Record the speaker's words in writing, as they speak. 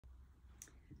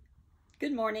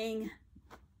Good morning.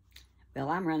 Well,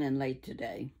 I'm running late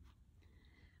today.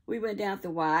 We went down to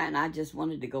the Y and I just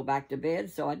wanted to go back to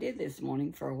bed, so I did this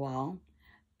morning for a while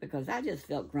because I just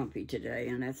felt grumpy today,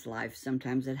 and that's life.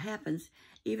 Sometimes it happens,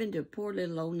 even to poor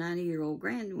little old 90-year-old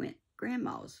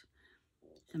grandmas.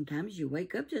 Sometimes you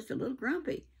wake up just a little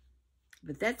grumpy,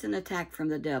 but that's an attack from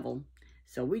the devil.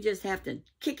 So we just have to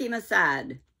kick him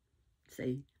aside.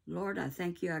 Say, Lord, I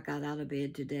thank you I got out of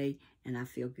bed today and I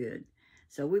feel good.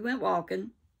 So we went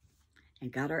walking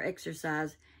and got our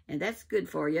exercise, and that's good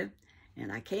for you. And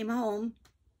I came home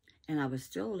and I was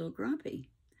still a little grumpy.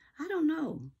 I don't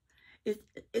know.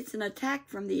 It's an attack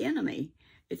from the enemy.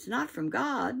 It's not from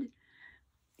God.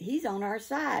 He's on our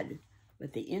side,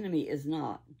 but the enemy is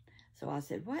not. So I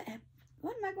said, what am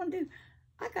I going to do?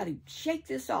 I got to shake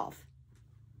this off.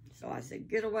 So I said,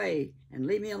 get away and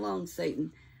leave me alone,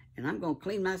 Satan, and I'm going to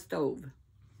clean my stove.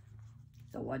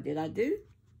 So what did I do?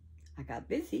 I got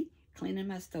busy cleaning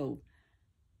my stove.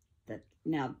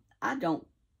 Now, I don't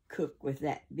cook with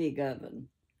that big oven.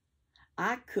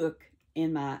 I cook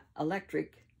in my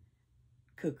electric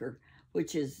cooker,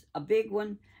 which is a big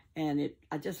one, and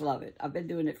I just love it. I've been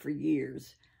doing it for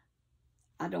years.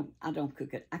 I don't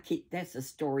cook it. That's a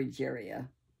storage area.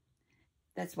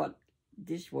 That's what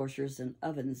dishwashers and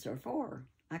ovens are for.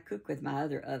 I cook with my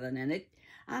other oven, and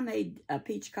I made a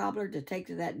peach cobbler to take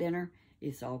to that dinner.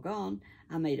 It's all gone.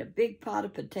 I made a big pot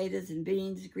of potatoes and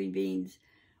beans, green beans,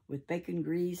 with bacon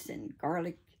grease and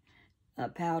garlic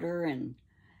powder and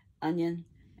onion,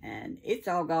 and it's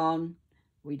all gone.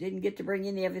 We didn't get to bring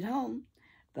any of it home,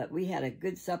 but we had a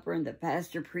good supper, and the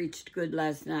pastor preached good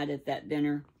last night at that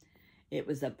dinner. It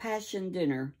was a passion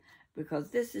dinner because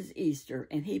this is Easter,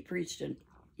 and he preached an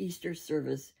Easter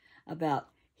service about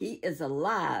he is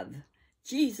alive.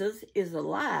 Jesus is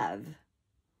alive.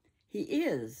 He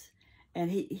is. And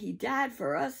he died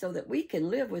for us so that we can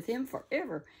live with him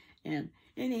forever. And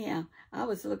anyhow, I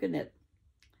was looking at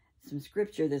some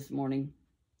scripture this morning,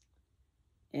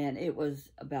 and it was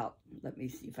about, let me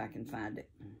see if I can find it.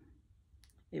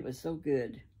 It was so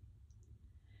good.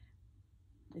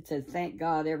 It said, thank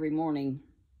God every morning.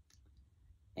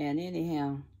 And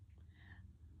anyhow,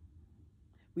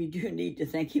 we do need to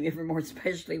thank him every morning,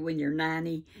 especially when you're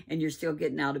 90 and you're still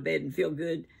getting out of bed and feel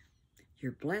good.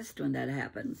 You're blessed when that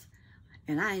happens.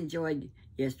 And I enjoyed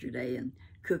yesterday and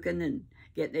cooking and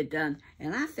getting it done.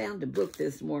 And I found a book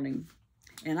this morning,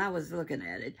 and I was looking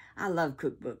at it. I love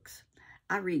cookbooks.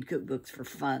 I read cookbooks for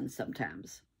fun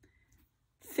sometimes.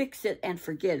 Fix It and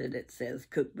Forget It, it says,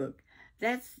 cookbook.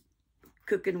 That's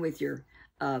cooking with your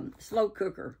slow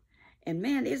cooker. And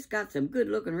man, it's got some good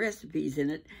looking recipes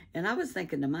in it. And I was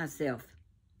thinking to myself,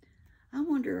 I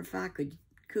wonder if I could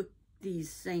cook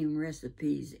these same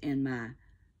recipes in my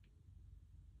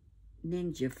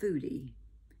Ninja Foodie,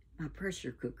 my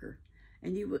pressure cooker,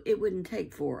 and it wouldn't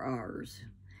take 4 hours.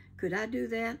 Could I do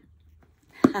that?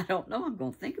 I don't know. I'm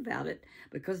going to think about it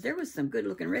because there was some good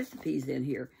looking recipes in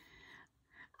here.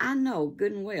 I know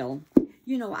good and well,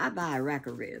 you know, I buy a rack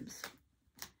of ribs.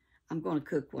 I'm going to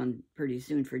cook one pretty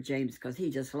soon for James because he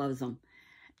just loves them.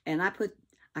 And I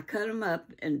cut them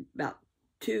up in about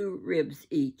 2 ribs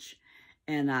each,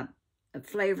 and I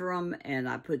flavor them, and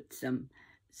I put some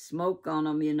smoke on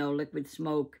them, you know, liquid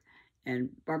smoke and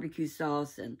barbecue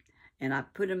sauce, and I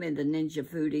put them in the Ninja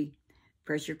Foodie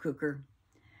pressure cooker,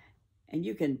 and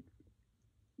you can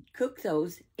cook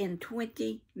those in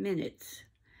 20 minutes,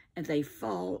 and they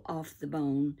fall off the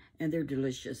bone, and they're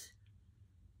delicious.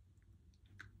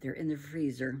 They're in the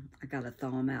freezer. I gotta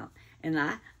thaw them out, and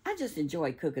I just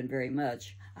enjoy cooking very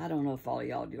much. I don't know if all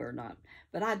y'all do or not,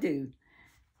 but I do.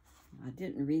 I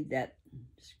didn't read that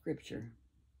scripture.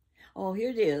 Oh, here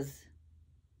it is.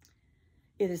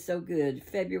 It is so good.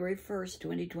 February 1st,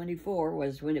 2024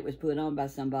 was when it was put on by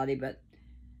somebody, but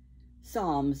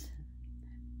Psalms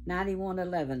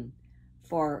 91:11.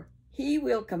 For he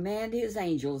will command his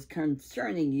angels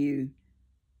concerning you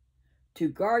to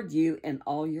guard you in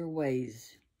all your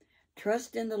ways.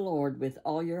 Trust in the Lord with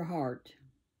all your heart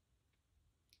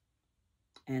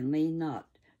and lean not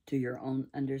to your own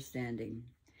understanding.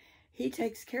 He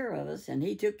takes care of us, and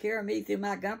he took care of me through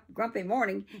my grumpy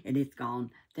morning, and it's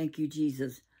gone. Thank you,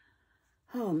 Jesus.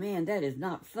 Oh, man, that is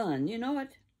not fun. You know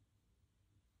it?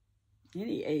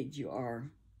 Any age you are.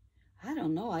 I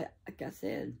don't know. Like I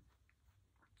said,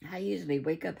 I usually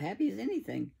wake up happy as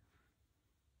anything.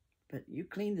 But you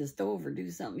clean the stove or do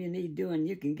something you need doing,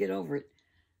 you can get over it.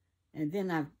 And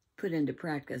then I've put into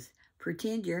practice,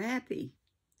 pretend you're happy.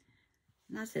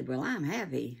 And I said, well, I'm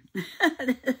happy.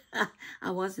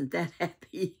 I wasn't that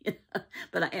happy,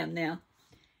 but I am now.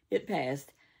 It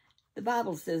passed. The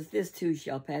Bible says this too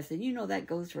shall pass, and you know that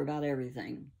goes for about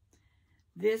everything.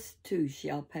 This too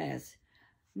shall pass.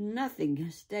 Nothing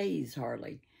stays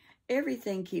hardly.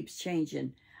 Everything keeps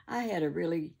changing. I had a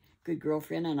really good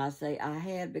girlfriend, and I say I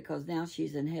had because now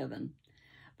she's in heaven.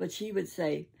 But she would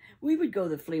say, we would go to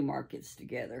the flea markets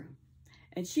together,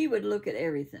 and she would look at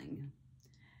everything.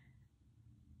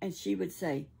 And she would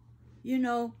say, you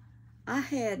know, I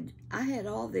had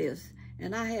all this,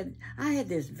 and I had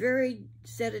this very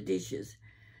set of dishes.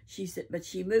 She said, but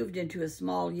she moved into a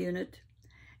small unit,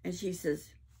 and she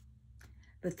says,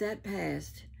 but that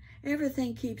passed.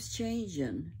 Everything keeps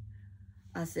changing.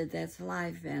 I said, that's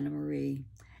life, Anna Marie.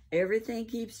 Everything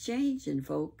keeps changing,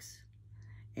 folks,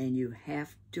 and you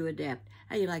have to adapt.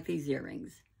 How do you like these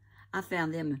earrings? I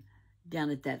found them down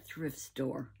at that thrift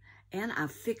store, and I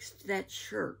fixed that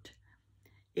shirt.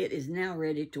 It is now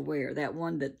ready to wear. That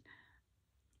one that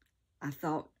I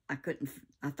thought I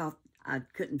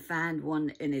couldn't find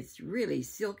one, and it's really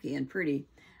silky and pretty.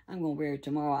 I'm going to wear it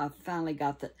tomorrow. I finally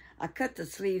I cut the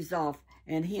sleeves off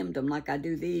and hemmed them like I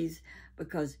do these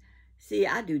because, see,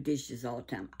 I do dishes all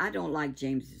the time. I don't like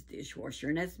James's dishwasher,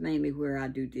 and that's mainly where I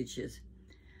do dishes.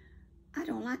 I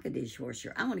don't like a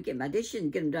dishwasher. I want to get my dishes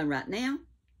and get them done right now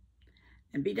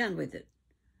and be done with it.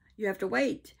 You have to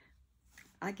wait.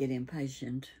 I get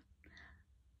impatient.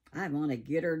 I want to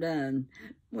get her done.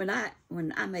 When I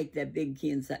make that big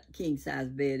king size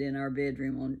bed in our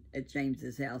bedroom at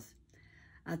James's house,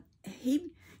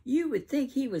 you would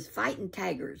think he was fighting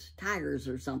tigers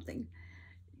or something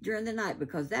during the night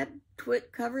because that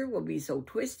cover will be so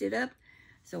twisted up.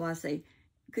 So I say,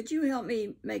 could you help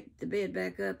me make the bed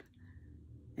back up?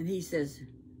 And he says,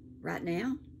 right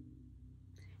now?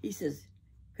 He says,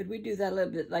 could we do that a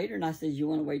little bit later? And I says, you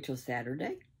want to wait till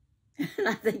Saturday? And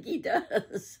I think he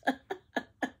does.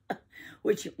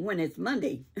 Which, when it's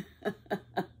Monday.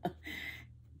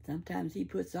 Sometimes he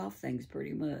puts off things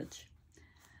pretty much.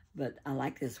 But I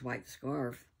like this white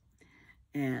scarf.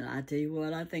 And I tell you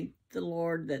what, I think the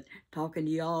Lord that talking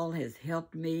to y'all has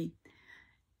helped me.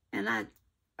 And I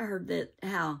heard that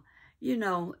how, you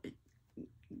know,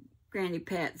 Granny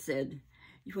Pat said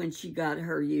when she got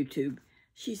her YouTube,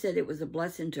 she said it was a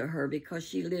blessing to her because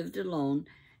she lived alone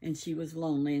and she was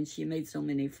lonely and she made so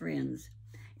many friends.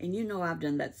 And you know I've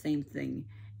done that same thing.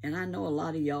 And I know a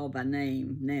lot of y'all by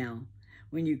name now.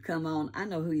 When you come on, I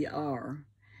know who you are.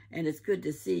 And it's good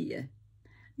to see you.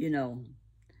 You know,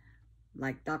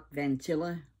 like Doc Van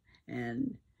Chilla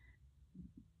and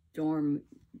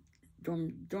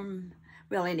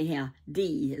well, anyhow,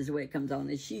 Dee is the way it comes on.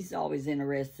 And she's always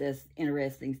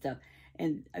interesting stuff.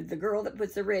 And the girl that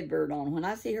puts the red bird on, when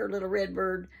I see her little red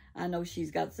bird, I know she's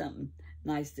got something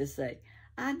nice to say.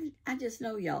 I just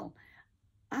know, y'all,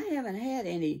 I haven't had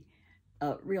any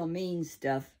real mean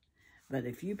stuff. But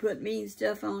if you put mean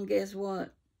stuff on, guess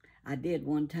what? I did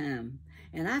one time.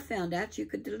 And I found out you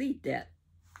could delete that.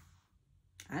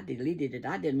 I deleted it.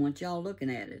 I didn't want y'all looking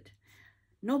at it.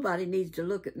 Nobody needs to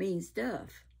look at mean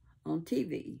stuff on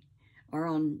TV or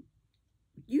on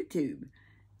YouTube.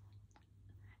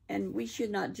 And we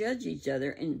should not judge each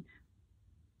other, and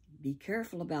be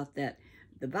careful about that.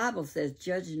 The Bible says,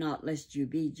 judge not lest you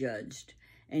be judged.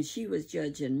 And she was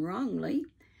judging wrongly.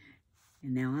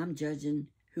 And now I'm judging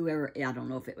whoever, I don't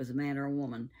know if it was a man or a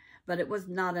woman, but it was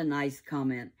not a nice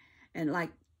comment. And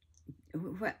like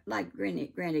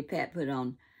Granny Pat put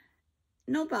on,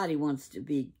 nobody wants to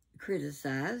be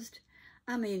criticized.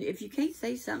 I mean, if you can't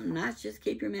say something nice, just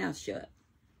keep your mouth shut.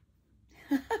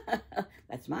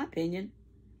 That's my opinion.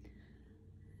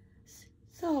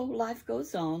 So life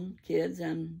goes on, kids.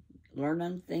 I'm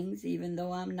learning things. Even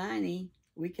though I'm 90,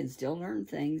 we can still learn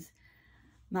things.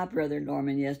 My brother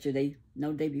Norman yesterday,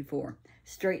 no, day before,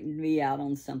 straightened me out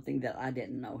on something that I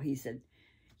didn't know. He said,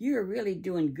 you're really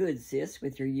doing good, sis,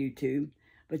 with your YouTube,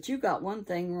 but you got one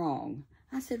thing wrong.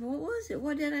 I said, what was it?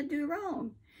 What did I do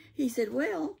wrong? He said,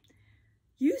 well,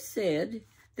 you said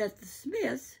that the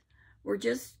Smiths were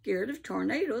just scared of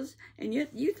tornadoes, and yet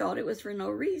you thought it was for no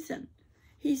reason.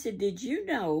 He said, did you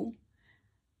know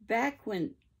back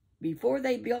before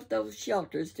they built those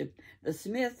shelters, the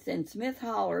Smiths and Smith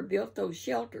Holler built those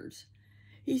shelters.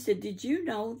 He said, did you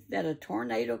know that a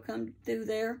tornado come through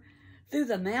there, through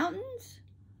the mountains?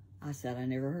 I said, I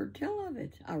never heard tell of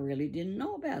it. I really didn't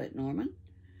know about it, Norman.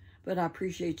 But I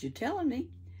appreciate you telling me.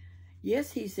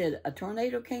 Yes, he said, a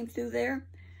tornado came through there,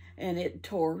 and it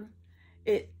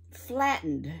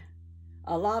flattened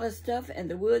a lot of stuff in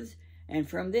the woods. And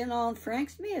from then on, Frank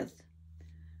Smith,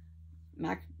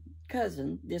 my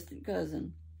cousin, distant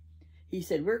cousin, he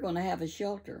said, we're going to have a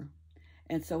shelter.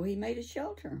 And so he made a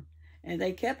shelter, and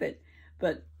they kept it.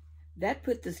 But that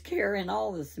put the scare in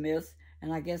all the Smiths,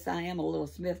 And I guess I am a little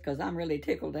smith because I'm really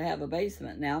tickled to have a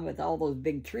basement now with all those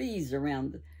big trees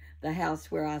around the house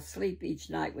where I sleep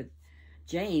each night with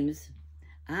James.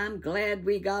 I'm glad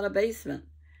we got a basement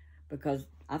because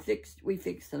we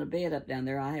fixed a bed up down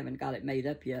there. I haven't got it made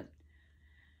up yet.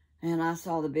 And I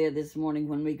saw the bed this morning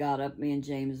when we got up. Me and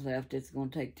James left. It's going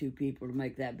to take 2 people to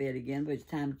make that bed again, but it's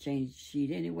time to change the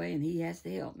sheet anyway, and he has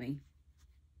to help me.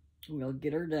 We'll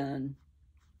get her done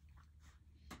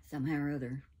somehow or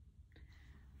other.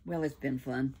 Well, it's been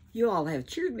fun. You all have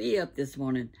cheered me up this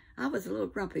morning. I was a little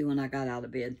grumpy when I got out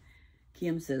of bed.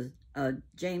 James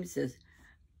says,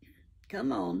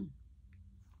 come on.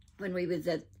 When we was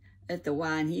at the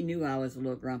wine, he knew I was a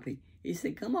little grumpy. He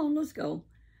said, come on, let's go.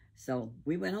 So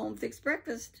we went home and fixed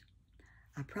breakfast.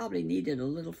 I probably needed a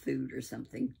little food or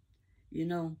something, you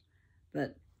know,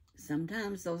 but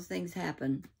sometimes those things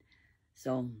happen.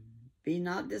 So be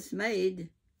not dismayed.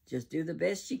 Just do the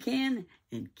best you can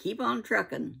and keep on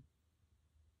trucking.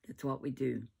 That's what we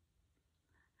do.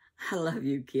 I love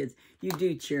you kids. You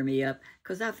do cheer me up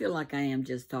because I feel like I am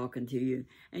just talking to you.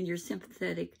 And you're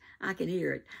sympathetic. I can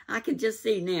hear it. I can just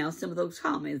see now some of those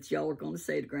comments y'all are going to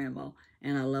say to Grandma.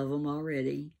 And I love them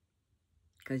already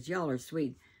because y'all are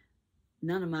sweet.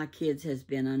 None of my kids has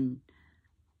been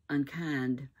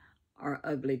unkind or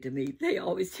ugly to me. They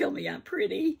always tell me I'm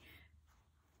pretty.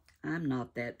 I'm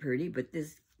not that pretty, but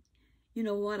this... You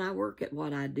know what? I work at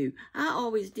what I do. I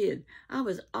always did. I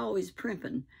was always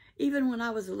primping. Even when I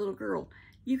was a little girl,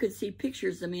 you could see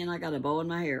pictures of me and I got a bow in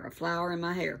my hair, a flower in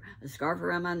my hair, a scarf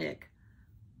around my neck.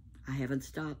 I haven't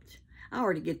stopped. I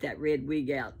already get that red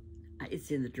wig out.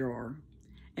 It's in the drawer.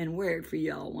 And wear it for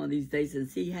y'all one of these days and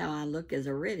see how I look as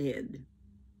a redhead.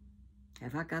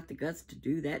 Have I got the guts to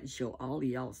do that and show all of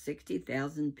y'all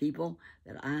 60,000 people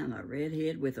that I'm a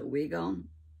redhead with a wig on?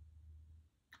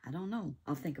 I don't know.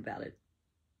 I'll think about it.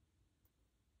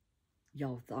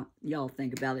 Y'all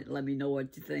think about it. Let me know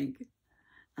what you think.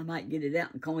 I might get it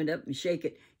out and comb it up and shake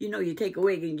it. You know, you take a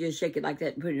wig and just shake it like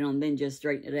that and put it on, then just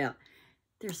straighten it out.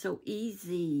 They're so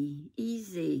easy,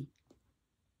 easy.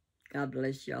 God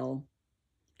bless y'all.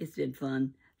 It's been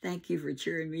fun. Thank you for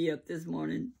cheering me up this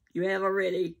morning. You have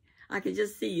already. I can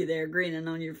just see you there grinning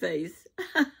on your face.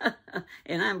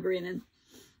 And I'm grinning.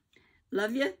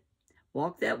 Love you.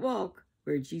 Walk that walk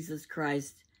where Jesus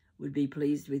Christ would be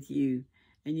pleased with you.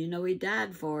 And you know, he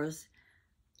died for us.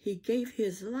 He gave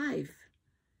his life.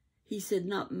 He said,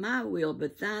 not my will,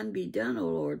 but thine be done, O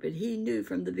Lord. But he knew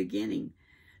from the beginning.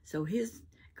 So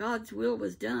God's will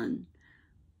was done.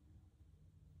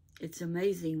 It's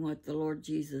amazing what the Lord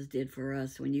Jesus did for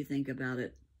us when you think about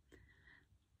it.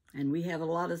 And we have a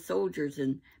lot of soldiers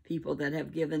and people that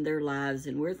have given their lives,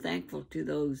 and we're thankful to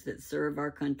those that serve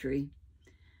our country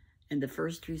and the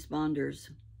first responders.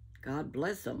 God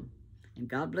bless them. And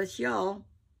God bless y'all.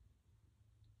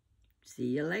 See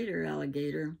you later,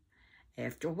 alligator.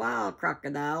 After a while,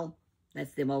 crocodile.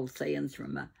 That's them old sayings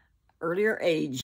from an earlier age.